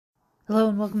Hello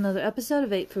and welcome to another episode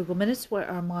of 8 Frugal Minutes, where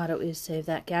our motto is Save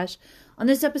That Cash. On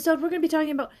this episode, we're going to be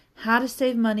talking about how to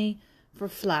save money for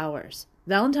flowers.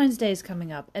 Valentine's Day is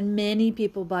coming up, and many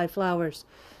people buy flowers.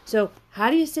 So how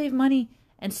do you save money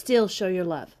and still show your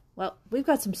love? Well, we've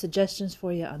got some suggestions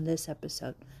for you on this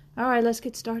episode. All right, let's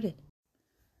get started.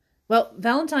 Well,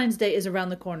 Valentine's Day is around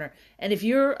the corner, and if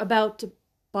you're about to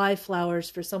buy flowers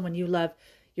for someone you love,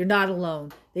 you're not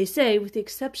alone. They say, with the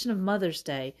exception of Mother's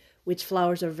Day, which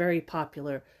flowers are very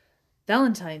popular,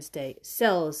 Valentine's Day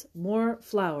sells more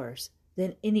flowers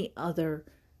than any other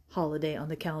holiday on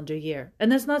the calendar year.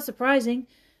 And that's not surprising.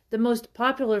 The most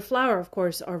popular flower, of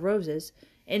course, are roses.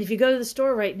 And if you go to the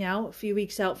store right now, a few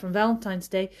weeks out from Valentine's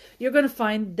Day, you're going to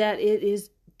find that it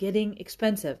is getting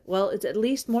expensive. Well, it's at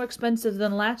least more expensive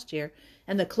than last year.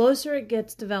 And the closer it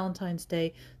gets to Valentine's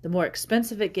Day, the more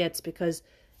expensive it gets, because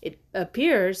it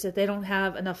appears that they don't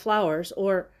have enough flowers,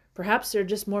 or perhaps there are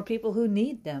just more people who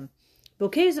need them.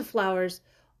 Bouquets of flowers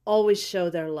always show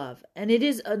their love, and it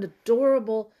is an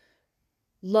adorable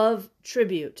love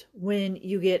tribute when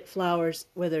you get flowers,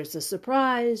 whether it's a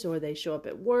surprise or they show up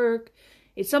at work.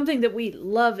 It's something that we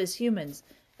love as humans,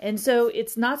 and so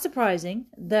it's not surprising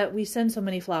that we send so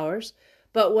many flowers,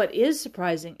 but what is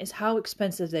surprising is how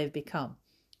expensive they've become.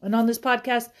 And on this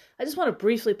podcast, I just want to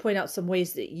briefly point out some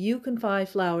ways that you can buy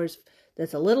flowers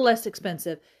that's a little less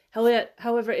expensive.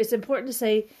 However, it's important to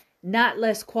say not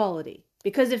less quality,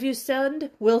 because if you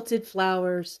send wilted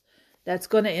flowers, that's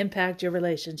going to impact your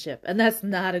relationship, and that's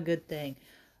not a good thing.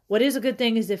 What is a good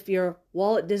thing is if your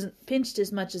wallet isn't pinched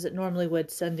as much as it normally would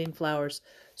sending flowers.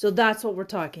 So that's what we're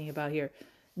talking about here.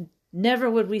 Never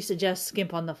would we suggest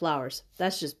skimp on the flowers.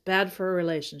 That's just bad for a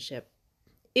relationship.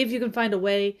 If you can find a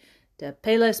way to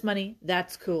pay less money,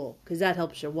 that's cool, because that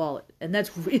helps your wallet. And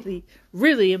that's really,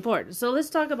 really important. So let's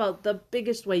talk about the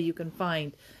biggest way you can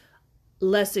find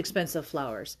less expensive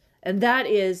flowers. And that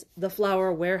is the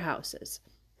flower warehouses.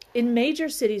 In major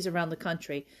cities around the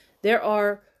country, there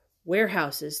are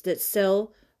warehouses that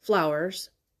sell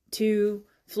flowers to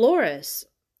florists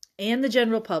and the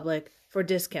general public for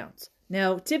discounts.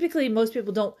 Now, typically, most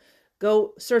people don't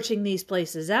go searching these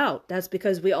places out. That's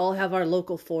because we all have our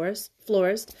local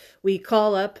florist. We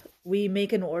call up, we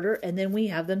make an order, and then we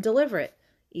have them deliver it.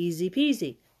 Easy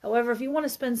peasy. However, if you want to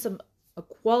spend a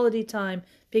quality time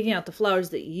picking out the flowers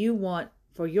that you want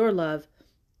for your love,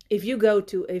 if you go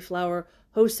to a flower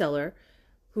wholesaler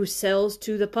who sells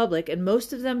to the public, and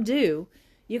most of them do,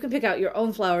 you can pick out your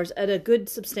own flowers at a good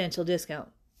substantial discount,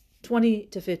 20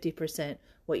 to 50%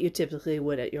 what you typically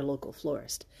would at your local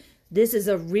florist. This is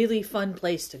a really fun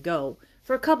place to go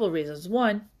for a couple of reasons.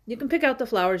 One, you can pick out the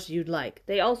flowers you'd like.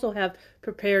 They also have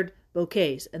prepared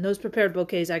bouquets, and those prepared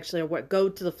bouquets actually are what go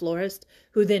to the florist,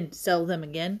 who then sell them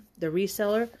again, the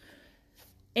reseller.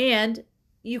 And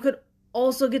you could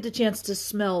also get the chance to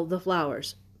smell the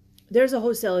flowers. There's a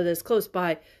wholesaler that's close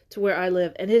by to where I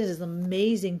live, and it is an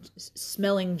amazing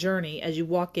smelling journey as you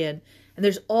walk in. And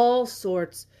there's all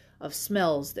sorts of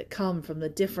smells that come from the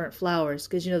different flowers,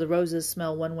 because the roses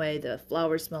smell one way, the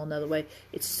flowers smell another way.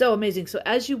 It's so amazing. So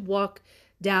as you walk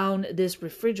down this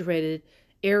refrigerated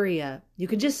area, you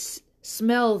can just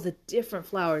smell the different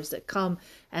flowers that come,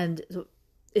 and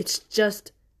it's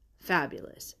just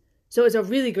fabulous. So it's a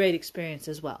really great experience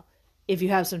as well. If you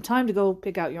have some time to go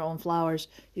pick out your own flowers,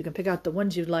 you can pick out the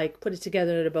ones you'd like, put it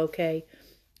together in a bouquet,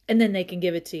 and then they can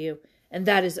give it to you. And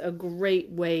that is a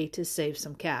great way to save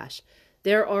some cash.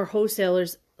 There are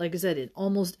wholesalers, like I said, in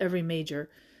almost every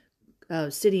major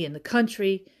city in the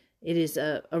country. It is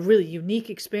a really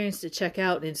unique experience to check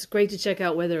out. And it's great to check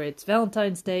out whether it's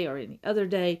Valentine's Day or any other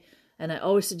day. And I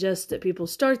always suggest that people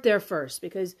start there first,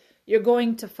 because you're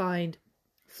going to find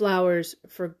flowers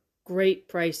for great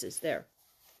prices there.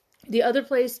 The other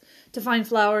place to find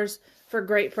flowers for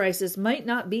great prices might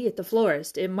not be at the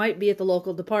florist. It might be at the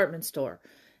local department store.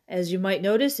 As you might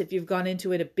notice, if you've gone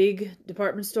into a big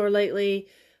department store lately,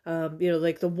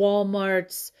 like the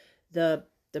Walmarts, the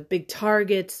big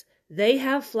Targets, they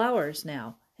have flowers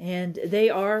now, and they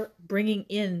are bringing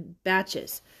in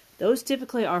batches. Those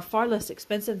typically are far less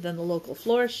expensive than the local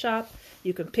florist shop.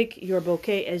 You can pick your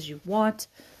bouquet as you want.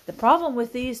 The problem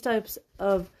with these types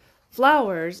of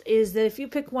flowers is that if you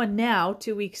pick one now,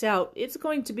 2 weeks out, it's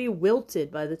going to be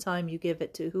wilted by the time you give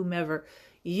it to whomever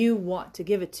you want to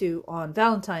give it to on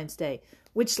Valentine's Day,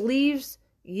 which leaves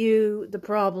you the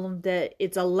problem that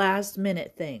it's a last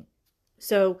minute thing.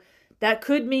 So that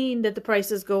could mean that the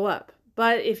prices go up.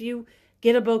 But if you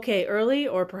get a bouquet early,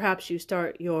 or perhaps you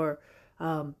start your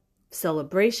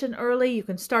celebration early, you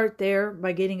can start there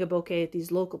by getting a bouquet at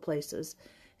these local places.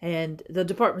 And the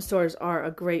department stores are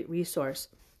a great resource.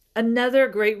 Another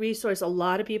great resource a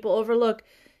lot of people overlook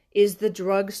is the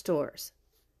drugstores.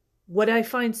 What I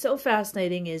find so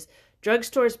fascinating is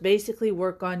drugstores basically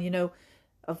work on,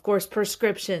 of course,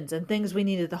 prescriptions and things we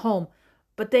need at the home,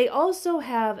 but they also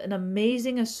have an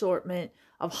amazing assortment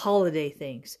of holiday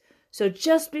things. So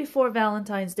just before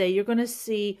Valentine's Day, you're going to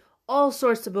see all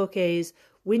sorts of bouquets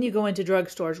when you go into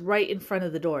drugstores right in front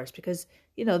of the doors because,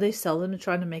 they sell them and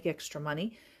trying to make extra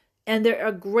money. And they're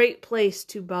a great place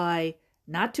to buy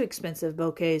not too expensive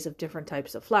bouquets of different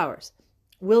types of flowers.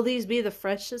 Will these be the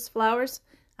freshest flowers?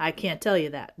 I can't tell you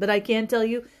that, but I can tell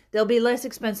you they'll be less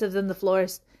expensive than the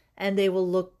florist and they will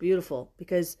look beautiful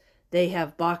because they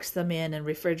have boxed them in and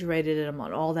refrigerated them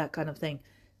and all that kind of thing.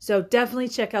 So definitely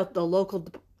check out the local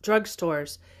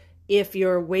drugstores if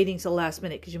you're waiting till the last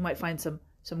minute because you might find some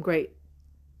great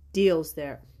deals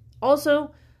there.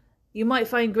 Also, you might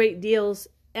find great deals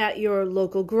at your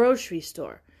local grocery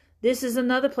store. This is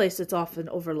another place that's often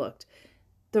overlooked.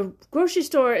 The grocery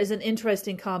store is an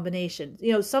interesting combination.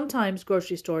 Sometimes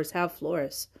grocery stores have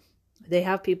florists. They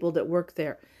have people that work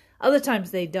there. Other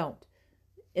times they don't.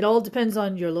 It all depends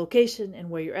on your location and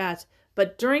where you're at.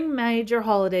 But during major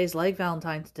holidays like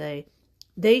Valentine's Day,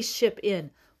 they ship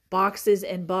in boxes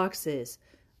and boxes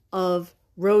of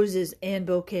roses and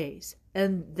bouquets.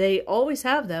 And they always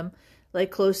have them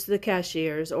like close to the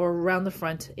cashiers or around the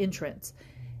front entrance.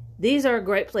 These are a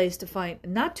great place to find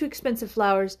not too expensive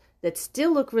flowers that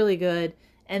still look really good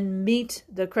and meet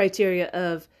the criteria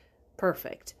of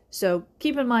perfect. So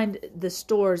keep in mind the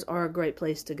stores are a great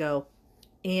place to go.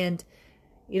 And,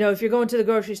 if you're going to the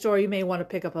grocery store, you may want to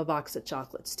pick up a box of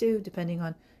chocolates too, depending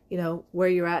on, where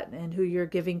you're at and who you're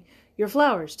giving your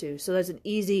flowers to. So that's an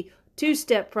easy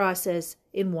 2-step process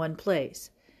in one place.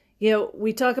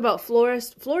 We talk about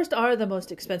florists. Florists are the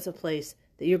most expensive place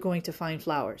that you're going to find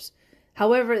flowers.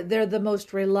 However, they're the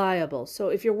most reliable. So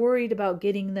if you're worried about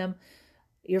getting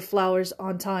your flowers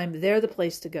on time, they're the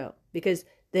place to go because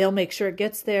they'll make sure it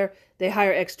gets there. They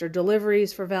hire extra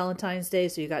deliveries for Valentine's Day.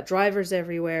 So you got drivers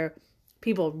everywhere.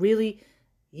 People really,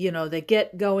 they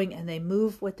get going and they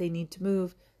move what they need to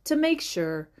move to make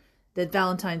sure that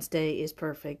Valentine's Day is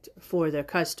perfect for their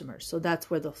customers. So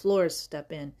that's where the florists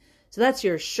step in. So that's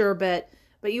your sure bet,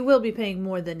 but you will be paying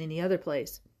more than any other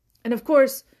place. And of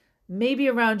course, maybe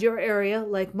around your area,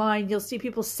 like mine, you'll see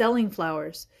people selling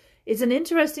flowers. It's an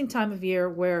interesting time of year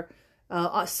where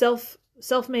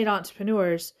self-made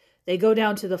entrepreneurs, they go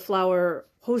down to the flower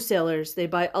wholesalers. They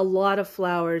buy a lot of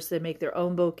flowers. They make their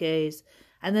own bouquets.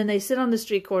 And then they sit on the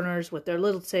street corners with their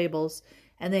little tables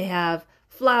and they have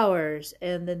flowers.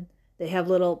 And then they have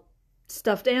little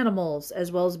stuffed animals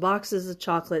as well as boxes of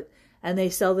chocolate. And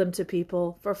they sell them to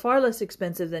people for far less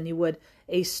expensive than you would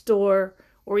a store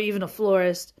or even a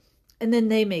florist. And then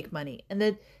they make money. And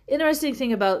the interesting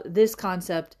thing about this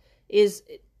concept is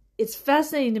it's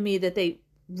fascinating to me that they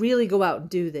really go out and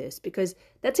do this because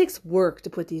that takes work to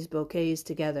put these bouquets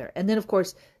together. And then, of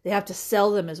course, they have to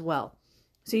sell them as well.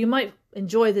 So you might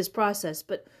enjoy this process.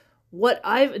 But what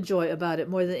I enjoy about it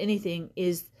more than anything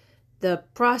is the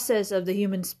process of the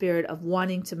human spirit of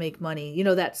wanting to make money.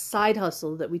 That side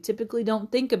hustle that we typically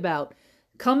don't think about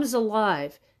comes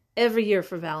alive every year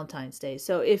for Valentine's Day.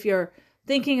 So if you're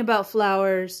thinking about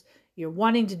flowers, you're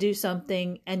wanting to do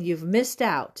something, and you've missed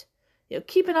out,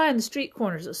 keep an eye on the street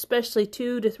corners, especially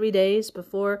 2 to 3 days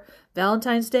before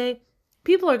Valentine's Day.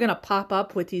 People are going to pop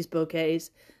up with these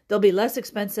bouquets. They'll be less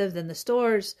expensive than the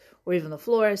stores or even the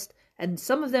florist, and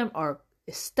some of them are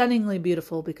stunningly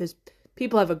beautiful because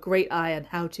people have a great eye on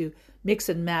how to mix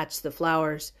and match the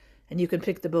flowers, and you can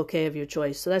pick the bouquet of your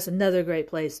choice. So that's another great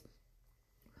place.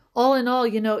 All in all,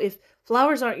 if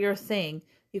flowers aren't your thing,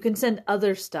 you can send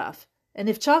other stuff. And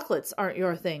if chocolates aren't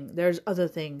your thing, there's other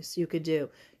things you could do.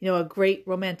 A great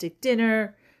romantic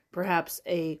dinner, perhaps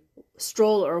a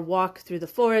stroll or walk through the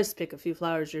forest, pick a few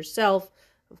flowers yourself.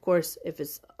 Of course, if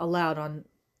it's allowed on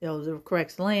the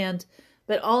correct land.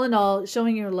 But all in all,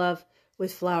 showing your love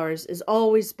with flowers has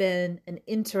always been an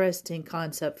interesting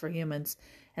concept for humans.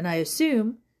 And I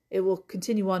assume it will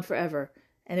continue on forever.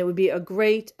 And it would be a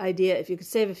great idea if you could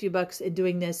save a few bucks in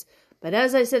doing this. But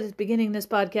as I said at the beginning of this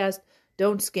podcast,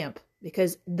 don't skimp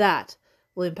because that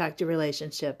will impact your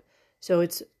relationship. So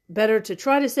it's better to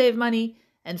try to save money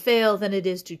and fail than it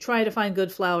is to try to find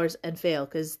good flowers and fail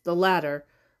because the latter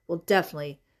will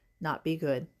definitely not be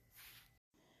good.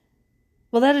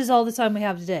 Well, that is all the time we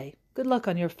have today. Good luck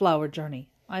on your flower journey.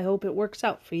 I hope it works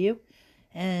out for you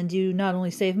and you not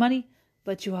only save money,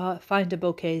 but you find a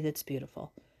bouquet that's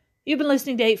beautiful. You've been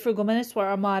listening to 8 Frugal Minutes, where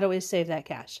our motto is save that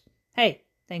cash. Hey,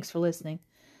 thanks for listening.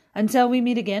 Until we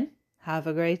meet again, have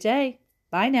a great day.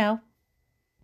 Bye now.